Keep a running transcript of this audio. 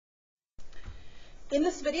In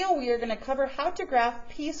this video, we are going to cover how to graph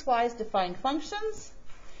piecewise defined functions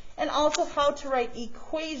and also how to write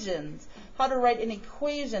equations, how to write an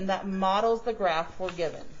equation that models the graph we're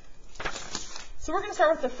given. So we're going to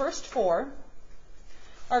start with the first four,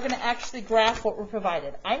 are going to actually graph what we're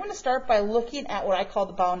provided. I'm going to start by looking at what I call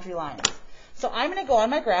the boundary lines. So I'm going to go on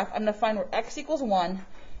my graph, I'm going to find where x equals 1,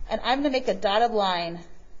 and I'm going to make a dotted line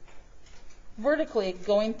vertically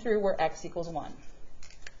going through where x equals 1.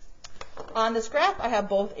 On this graph, I have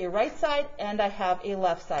both a right side and I have a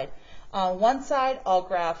left side. On one side, I'll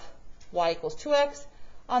graph y equals 2x.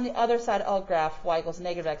 On the other side, I'll graph y equals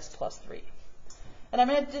negative x plus 3. And I'm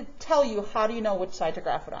going to tell you how do you know which side to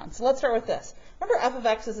graph it on. So let's start with this. Remember, f of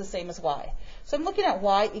x is the same as y. So I'm looking at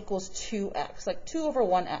y equals 2x, like 2 over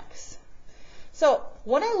 1x. So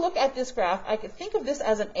when I look at this graph, I could think of this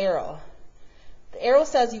as an arrow. The arrow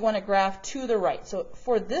says you want to graph to the right. So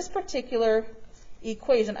for this particular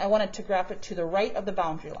equation, I wanted to graph it to the right of the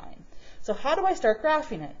boundary line. So how do I start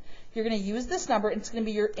graphing it? You're going to use this number, and it's going to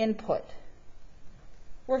be your input.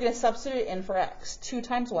 We're going to substitute it in for x. 2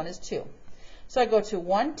 times 1 is 2. So I go to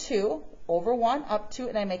 1, 2, over 1, up 2,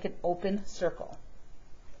 and I make an open circle.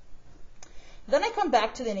 Then I come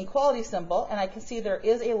back to the inequality symbol, and I can see there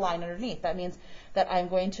is a line underneath. That means that I'm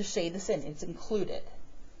going to shade this in. It's included.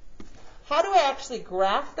 How do I actually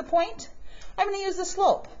graph the point? I'm going to use the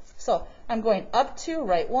slope. So I'm going up 2,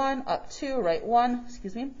 right 1, up 2, right 1,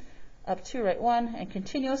 up 2, right 1, and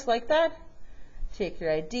continuous like that. Take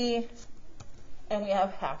your ID, and we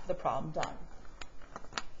have half the problem done.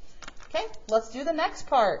 Okay, let's do the next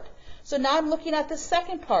part. So now I'm looking at the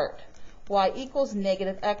second part. Y equals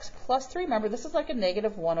negative x plus 3. Remember, this is like a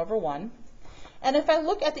negative 1 over 1. And if I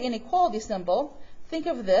look at the inequality symbol, think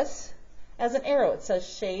of this as an arrow. It says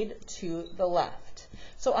shade to the left.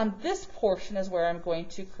 So on this portion is where I'm going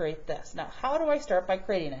to create this. Now, how do I start by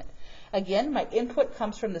creating it? Again, my input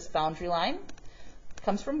comes from this boundary line,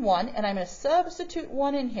 comes from 1, and I'm going to substitute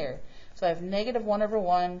 1 in here. So I have negative 1 over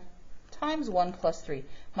 1 times 1 plus 3.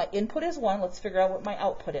 My input is 1. Let's figure out what my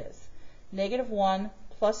output is. Negative 1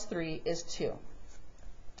 plus 3 is 2.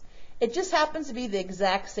 It just happens to be the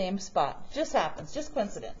exact same spot. Just happens, just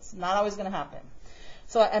coincidence. Not always going to happen.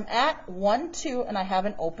 So I'm at 1, 2, and I have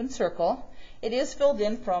an open circle. It is filled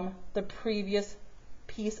in from the previous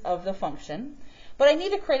piece of the function. But I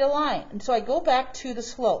need to create a line. And so I go back to the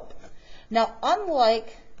slope. Now,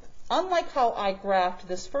 unlike how I graphed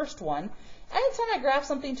this first one, anytime I graph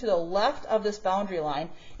something to the left of this boundary line,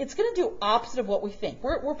 it's going to do opposite of what we think.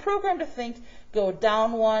 We're programmed to think go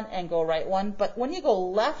down 1 and go right 1. But when you go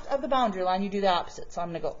left of the boundary line, you do the opposite. So I'm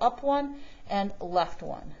going to go up 1 and left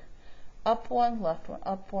 1. Up 1, left 1,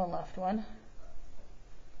 up 1, left 1.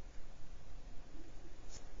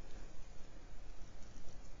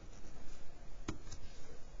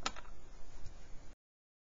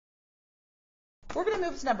 We're going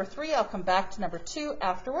to move to number 3. I'll come back to number 2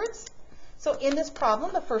 afterwards. So in this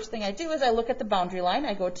problem, the first thing I do is I look at the boundary line.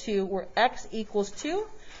 I go to where x equals 2.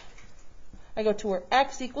 I go to where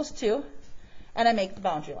x equals 2, and I make the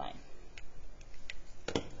boundary line.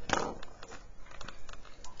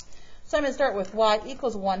 So I'm going to start with y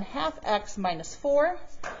equals 1/2 x minus 4.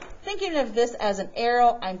 Thinking of this as an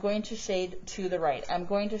arrow, I'm going to shade to the right. I'm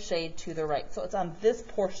going to shade to the right. So it's on this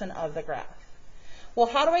portion of the graph. Well,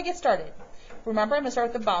 how do I get started? Remember, I'm going to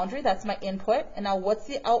start with the boundary. That's my input. And now what's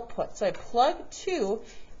the output? So I plug 2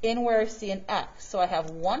 in where I see an x. So I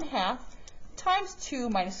have 1/2 times 2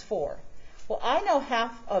 minus 4. Well, I know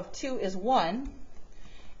half of 2 is 1,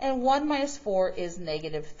 and 1 minus 4 is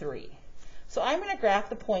negative 3. So I'm going to graph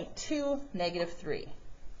the point 2, negative 3.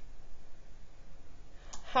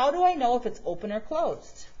 How do I know if it's open or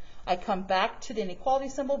closed? I come back to the inequality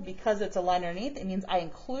symbol. Because it's a line underneath, it means I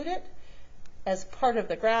include it as part of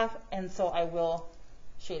the graph, and so I will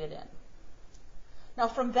shade it in. Now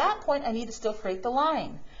from that point, I need to still create the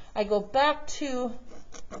line. I go back to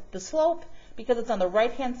the slope. Because it's on the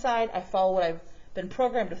right-hand side, I follow what I've been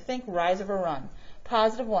programmed to think, rise over run.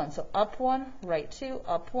 Positive 1, so up 1, right 2,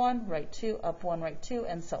 up 1, right 2, up 1, right 2,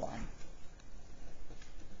 and so on.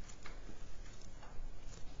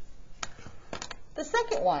 The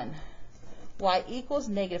second one, y equals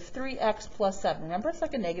negative 3x plus 7. Remember, it's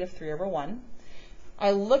like a negative 3 over 1.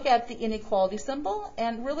 I look at the inequality symbol,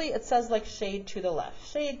 and really it says like shade to the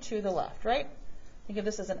left, right? Think of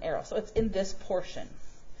this as an arrow. So it's in this portion.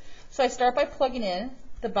 So I start by plugging in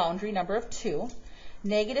the boundary number of 2.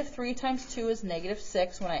 Negative 3 times 2 is negative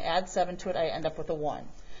 6. When I add 7 to it, I end up with a 1.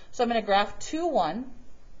 So I'm going to graph 2, 1.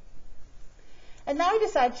 And now I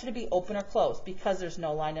decide should it be open or closed. Because there's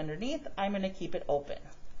no line underneath, I'm going to keep it open.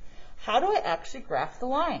 How do I actually graph the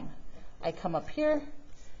line? I come up here,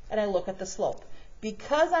 and I look at the slope.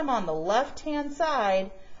 Because I'm on the left-hand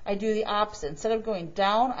side, I do the opposite. Instead of going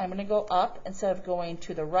down, I'm going to go up. Instead of going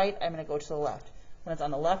to the right, I'm going to go to the left. When it's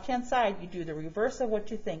on the left-hand side, you do the reverse of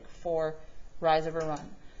what you think for rise over run.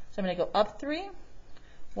 So I'm going to go up 3,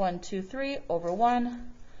 1, 2, 3, over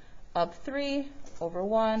 1, up 3, over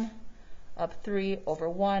 1, up 3, over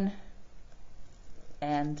 1,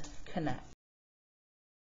 and connect.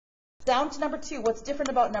 Down to number 2. What's different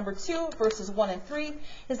about number 2 versus 1 and 3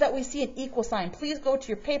 is that we see an equal sign. Please go to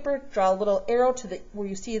your paper, draw a little arrow to where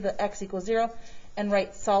you see the x equals 0, and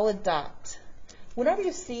write solid dot. Whenever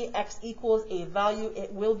you see x equals a value,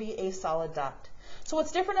 it will be a solid dot. So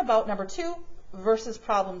what's different about number 2 versus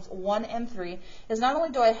problems 1 and 3 is not only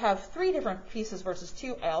do I have 3 different pieces versus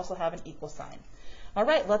 2, I also have an equal sign. All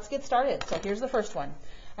right, let's get started. So here's the first one.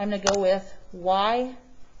 I'm going to go with y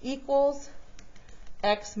equals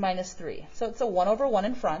x minus 3. So it's a 1 over 1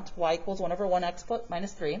 in front. Y equals 1 over 1 x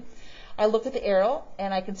minus 3. I look at the arrow,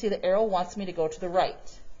 and I can see the arrow wants me to go to the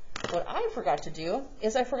right. What I forgot to do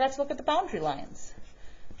is I forgot to look at the boundary lines.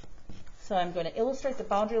 So I'm going to illustrate the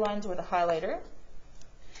boundary lines with a highlighter.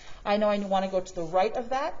 I know I want to go to the right of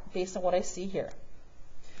that based on what I see here.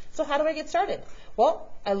 So how do I get started?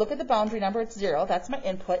 Well, I look at the boundary number, it's 0. That's my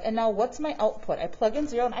input. And now what's my output? I plug in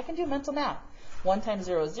 0, and I can do mental math. 1 times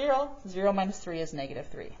 0 is 0. 0 minus 3 is negative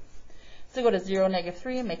 3. So go to 0, negative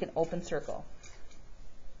 3, and make an open circle.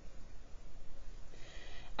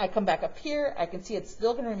 I come back up here. I can see it's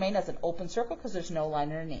still going to remain as an open circle because there's no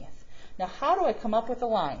line underneath. Now, how do I come up with a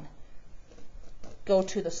line? Go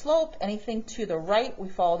to the slope. Anything to the right, we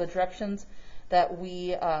follow the directions that we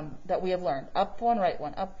have learned. Up 1, right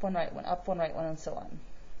 1, up 1, right 1, up 1, right 1, and so on.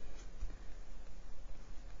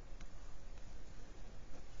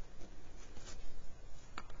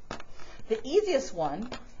 The easiest one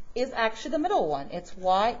is actually the middle one. It's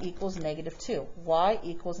y equals negative 2. Y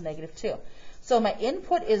equals negative 2. So my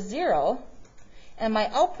input is 0, and my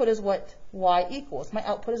output is what y equals. My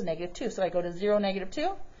output is negative 2. So I go to 0, negative 2,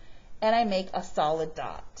 and I make a solid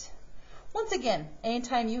dot. Once again,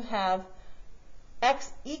 anytime you have x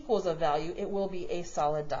equals a value, it will be a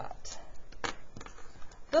solid dot.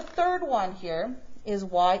 The third one here is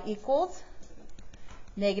y equals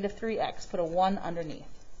negative 3x. Put a 1 underneath.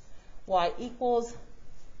 Y equals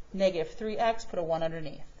negative 3x, put a 1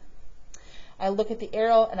 underneath. I look at the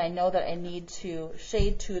arrow, and I know that I need to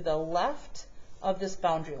shade to the left of this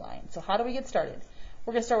boundary line. So how do we get started?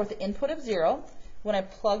 We're going to start with the input of 0. When I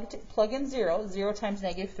plug in 0, 0 times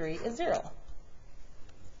negative 3 is 0.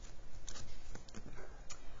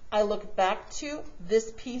 I look back to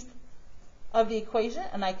this piece of the equation,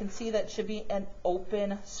 and I can see that it should be an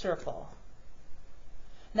open circle.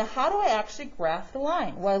 Now, how do I actually graph the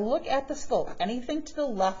line? Well, I look at the slope. Anything to the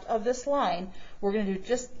left of this line, we're going to do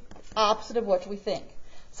just opposite of what we think.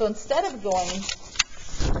 So instead of going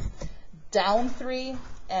down 3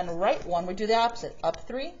 and right 1, we do the opposite. Up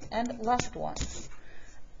 3 and left 1.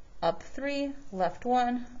 Up 3, left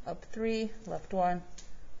 1, up 3, left 1.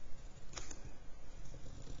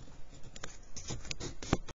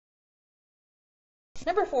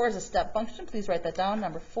 Number 4 is a step function. Please write that down.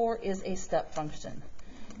 Number 4 is a step function.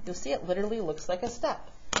 You'll see it literally looks like a step.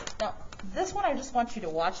 Now, this one I just want you to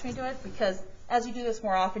watch me do it because as you do this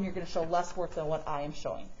more often, you're going to show less work than what I am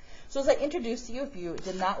showing. So as I introduce you, if you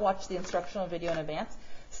did not watch the instructional video in advance,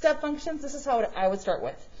 step functions, this is how I would start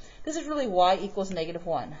with. This is really y equals negative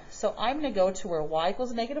 1. So I'm going to go to where y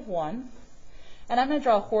equals negative 1, and I'm going to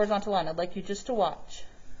draw a horizontal line. I'd like you just to watch.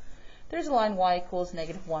 There's a line y equals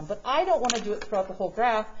negative 1, but I don't want to do it throughout the whole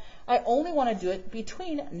graph. I only want to do it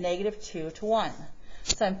between negative 2 to 1.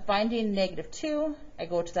 So I'm finding negative 2, I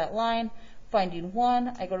go to that line, finding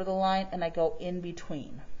 1, I go to the line, and I go in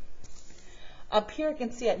between. Up here I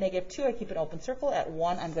can see at negative 2, I keep an open circle. At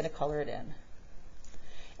 1, I'm going to color it in.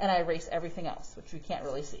 And I erase everything else, which we can't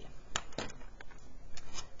really see.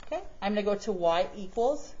 Okay, I'm going to go to y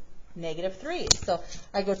equals negative 3. So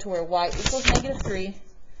I go to where y equals negative 3,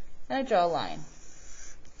 and I draw a line.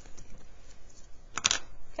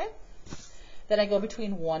 Okay, then I go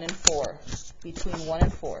between 1 and 4. Between 1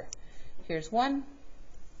 and 4. Here's 1,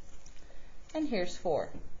 and here's 4.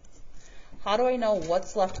 How do I know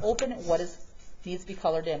what's left open, what needs to be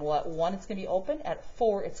colored in? Well, at 1, it's going to be open. At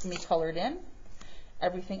 4, it's going to be colored in.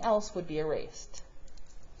 Everything else would be erased.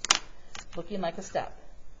 Looking like a step.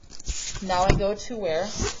 Now I go to where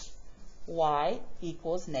y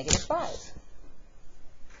equals negative 5.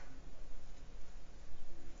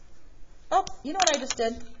 Oh, you know what I just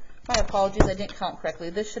did? My apologies, I didn't count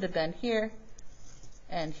correctly. This should have been here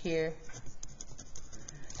and here.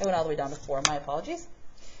 I went all the way down to 4. My apologies.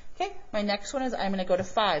 Okay, my next one is I'm going to go to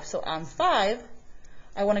 5. So on 5,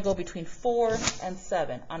 I want to go between 4 and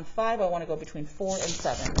 7. On 5, I want to go between 4 and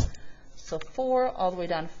 7. So 4 all the way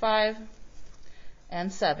down to 5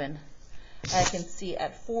 and 7. I can see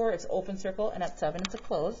at 4 it's open circle, and at 7 it's a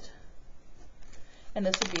closed. And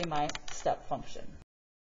this would be my step function.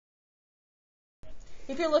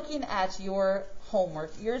 If you're looking at your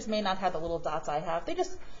homework, yours may not have the little dots I have. They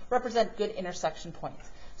just represent good intersection points.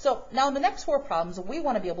 So now in the next 4 problems, we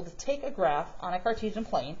want to be able to take a graph on a Cartesian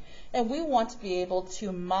plane, and we want to be able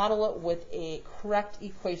to model it with a correct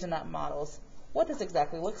equation that models what this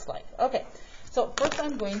exactly looks like. Okay, so first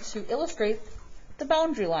I'm going to illustrate the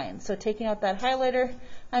boundary line. So taking out that highlighter,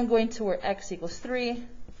 I'm going to where x equals 3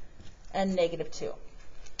 and negative 2.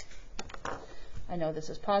 I know this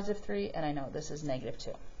is positive 3, and I know this is negative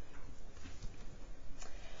 2.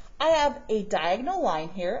 I have a diagonal line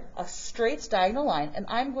here, a straight diagonal line, and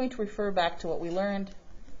I'm going to refer back to what we learned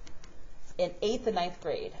in 8th and 9th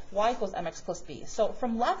grade. Y equals mx plus b. So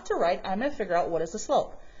from left to right, I'm going to figure out what is the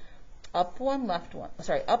slope. Up 1, left 1.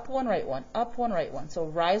 Sorry, up 1, right 1, up 1, right 1. So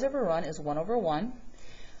rise over run is 1 over 1.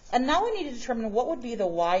 And now we need to determine what would be the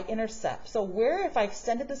y-intercept. So where, if I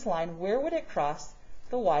extended this line, where would it cross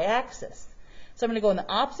the y-axis? So I'm going to go in the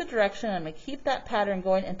opposite direction, and I'm going to keep that pattern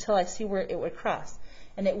going until I see where it would cross.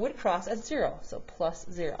 And it would cross at 0, so plus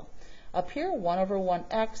 0. Up here, 1 over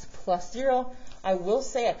 1x plus 0. I will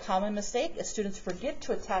say a common mistake is students forget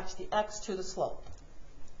to attach the x to the slope.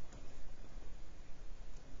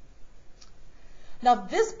 Now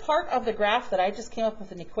this part of the graph that I just came up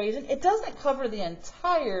with an equation, it doesn't cover the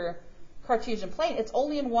entire Cartesian plane. It's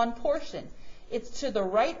only in one portion. It's to the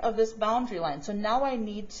right of this boundary line. So now I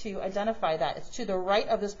need to identify that. It's to the right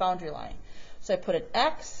of this boundary line. So I put an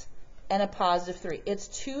x and a positive 3. It's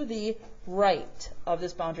to the right of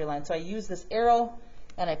this boundary line. So I use this arrow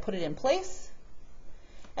and I put it in place.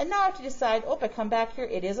 And now I have to decide, I come back here.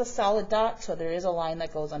 It is a solid dot, so there is a line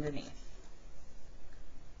that goes underneath.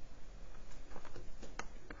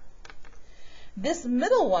 This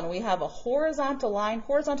middle one, we have a horizontal line.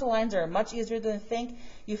 Horizontal lines are much easier than you think.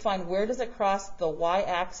 You find where does it cross the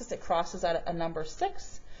y-axis. It crosses at a number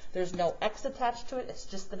 6. There's no x attached to it. It's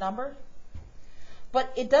just the number.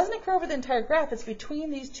 But it doesn't occur over the entire graph. It's between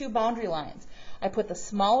these two boundary lines. I put the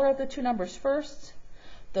smaller of the two numbers first,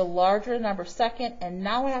 the larger number second, and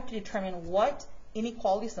now I have to determine what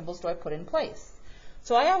inequality symbols do I put in place.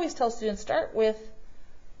 So I always tell students, start with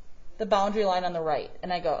the boundary line on the right.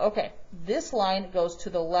 And I go, okay, this line goes to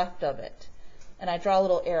the left of it. And I draw a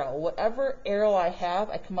little arrow. Whatever arrow I have,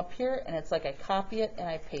 I come up here, and it's like I copy it and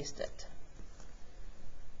I paste it.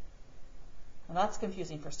 And that's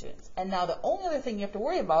confusing for students. And now the only other thing you have to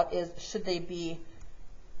worry about is, should they be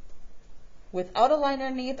without a line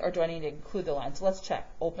underneath, or do I need to include the line? So let's check.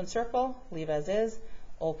 Open circle, leave as is.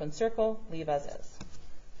 Open circle, leave as is.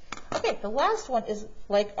 Okay, the last one is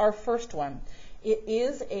like our first one. It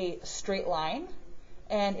is a straight line,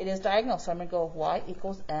 and it is diagonal. So I'm going to go y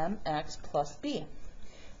equals mx plus b.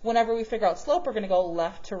 Whenever we figure out slope, we're going to go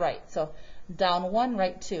left to right. So down 1,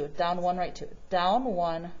 right 2, down 1, right 2, down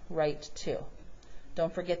 1, right 2.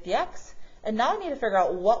 Don't forget the x. And now I need to figure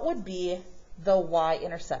out what would be the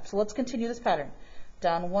y-intercept. So let's continue this pattern.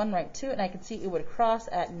 Down 1, right 2, and I can see it would cross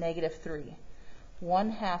at negative 3.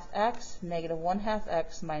 1/2 x, negative 1/2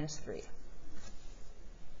 x minus 3.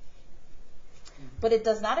 But it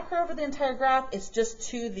does not occur over the entire graph. It's just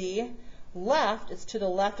to the left. It's to the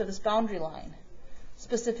left of this boundary line.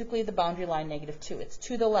 Specifically the boundary line negative 2. It's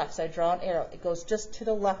to the left. So I draw an arrow. It goes just to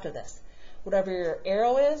the left of this. Whatever your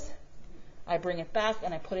arrow is, I bring it back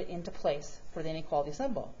and I put it into place for the inequality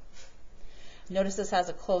symbol. Notice this has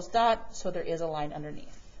a closed dot, so there is a line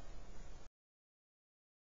underneath.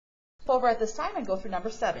 Over at this time and go through number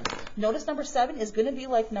 7. Notice number 7 is going to be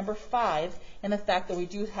like number 5 in the fact that we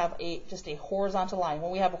do have just a horizontal line.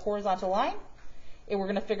 When we have a horizontal line, we're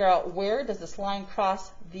going to figure out where does this line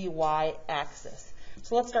cross the y-axis.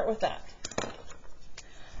 So let's start with that.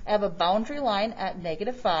 I have a boundary line at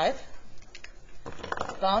negative 5.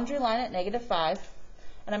 Boundary line at negative 5.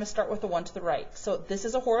 And I'm going to start with the one to the right. So this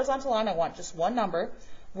is a horizontal line. I want just one number.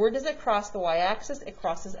 Where does it cross the y-axis? It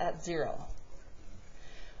crosses at 0.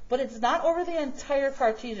 But it's not over the entire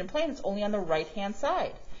Cartesian plane. It's only on the right-hand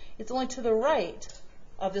side. It's only to the right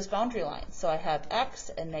of this boundary line. So I have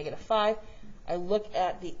x and negative 5. I look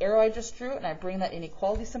at the arrow I just drew, and I bring that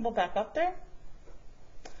inequality symbol back up there.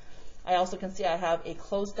 I also can see I have a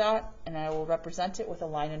closed dot, and I will represent it with a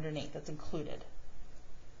line underneath that's included.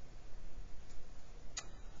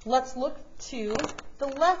 Let's look to the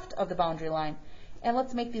left of the boundary line, and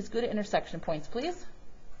let's make these good intersection points, please.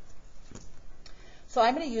 So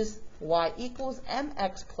I'm going to use y equals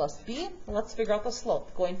mx plus b. Let's figure out the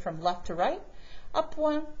slope. Going from left to right, Up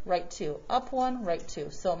 1, right 2. Up 1, right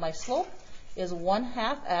 2. So my slope is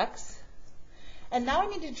 1/2 x. And now I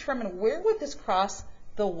need to determine where would this cross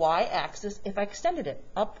the y-axis if I extended it.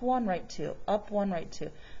 Up 1, right 2. Up 1, right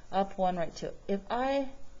 2. Up 1, right 2. If I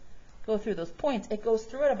go through those points, it goes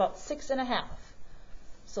through at about 6.5.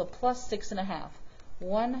 So plus 6.5.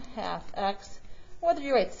 1/2 x. Whether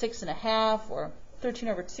you write 6.5 or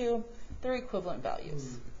 13/2, they're equivalent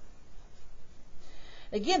values.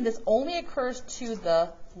 Again, this only occurs to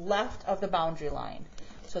the left of the boundary line.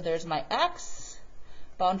 So there's my x,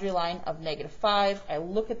 boundary line of -5. I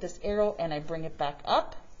look at this arrow and I bring it back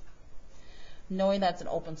up. Knowing that's an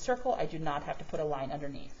open circle, I do not have to put a line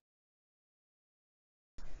underneath.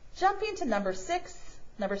 Jumping to number 6.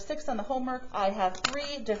 Number 6 on the homework, I have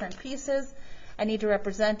 3 different pieces I need to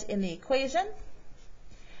represent in the equation.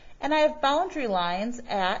 And I have boundary lines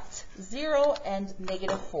at 0 and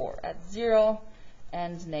 -4. At 0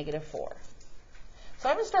 and -4. So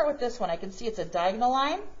I'm going to start with this one. I can see it's a diagonal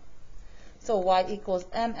line. So y equals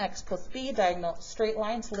mx plus b, diagonal straight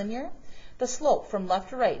lines, linear. The slope from left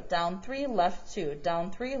to right, down 3, left 2,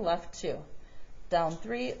 down 3, left 2, down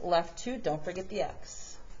 3, left 2. Don't forget the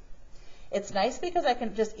x. It's nice because I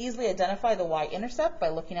can just easily identify the y-intercept by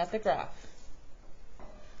looking at the graph.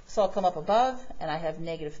 So I'll come up above, and I have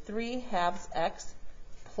 -3/2 x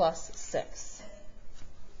plus 6.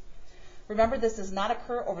 Remember, this does not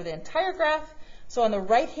occur over the entire graph. So on the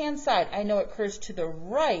right-hand side, I know it occurs to the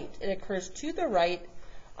right. It occurs to the right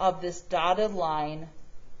of this dotted line,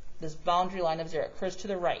 this boundary line of 0. It occurs to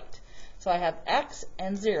the right. So I have x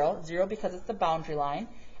and 0, 0 because it's the boundary line.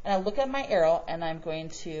 And I look at my arrow, and I'm going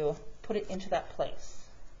to put it into that place.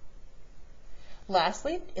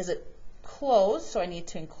 Lastly, is it closed? So I need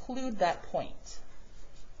to include that point.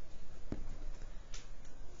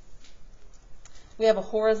 We have a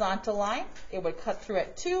horizontal line. It would cut through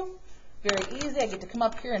at 2. Very easy. I get to come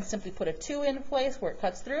up here and simply put a 2 in place where it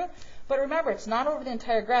cuts through. But remember, it's not over the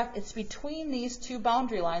entire graph. It's between these two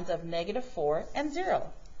boundary lines of -4 and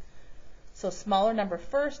 0. So smaller number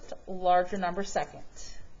first, larger number second.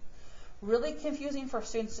 Really confusing for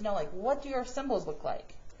students to know, like, what do your symbols look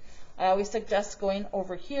like? I always suggest going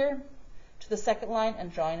over here to the second line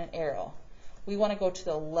and drawing an arrow. We want to go to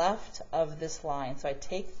the left of this line. So I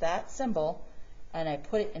take that symbol and I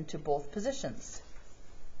put it into both positions.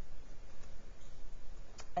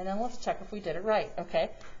 And then let's check if we did it right. Okay,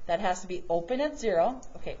 that has to be open at 0.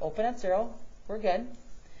 Okay, open at 0, we're good.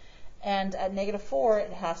 And at -4,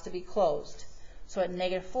 it has to be closed. So at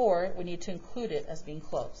 -4, we need to include it as being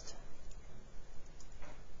closed.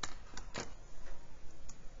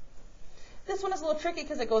 This one is a little tricky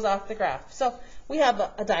because it goes off the graph. So we have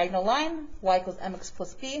a diagonal line, y equals mx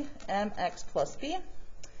plus b, mx plus b.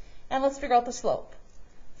 And let's figure out the slope.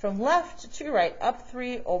 From left to right, up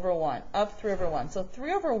 3/1, up 3/1. So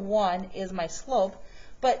 3/1 is my slope,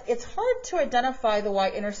 but it's hard to identify the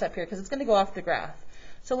y-intercept here because it's going to go off the graph.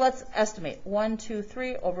 So let's estimate. 1, 2,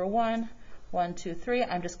 3/1, 1, 2, 3.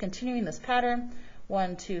 I'm just continuing this pattern.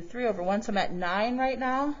 1, 2, 3/1. So I'm at 9 right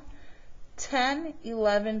now. 10,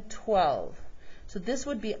 11, 12. So this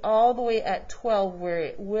would be all the way at 12 where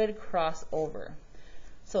it would cross over.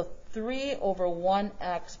 So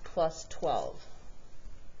 3/1x plus 12.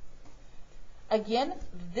 Again,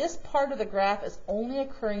 this part of the graph is only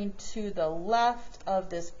occurring to the left of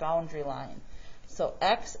this boundary line. So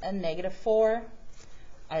x and -4.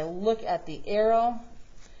 I look at the arrow,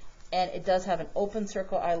 and it does have an open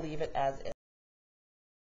circle. I leave it as is.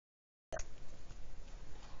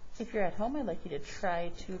 If you're at home, I'd like you to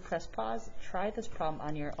try to press pause, try this problem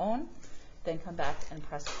on your own, then come back and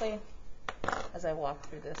press play as I walk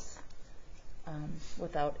through this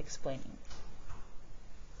without explaining.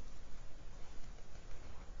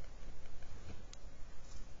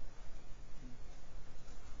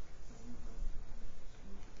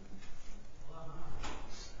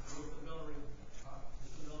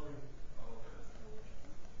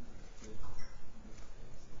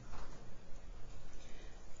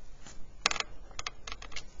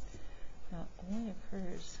 Only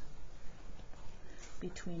occurs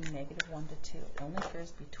between -1 to 2. It only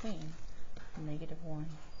occurs between -1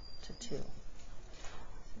 to 2.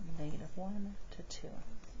 So -1 to 2.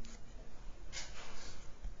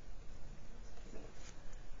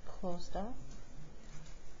 Closed up,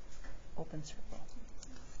 open circle.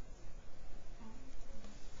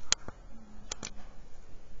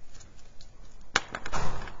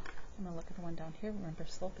 I'm going to look at the one down here. Remember,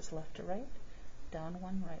 slope is left to right. Down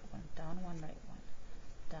 1, right 1, down 1, right 1,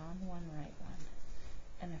 down 1, right 1.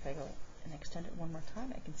 And if I go and extend it one more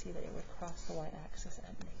time, I can see that it would cross the y-axis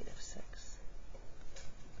at -6.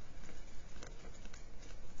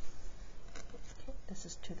 this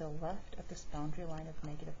is to the left of this boundary line of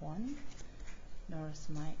 -1. Notice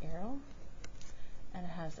my arrow, and it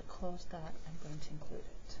has a closed dot. I'm going to include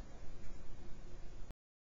it.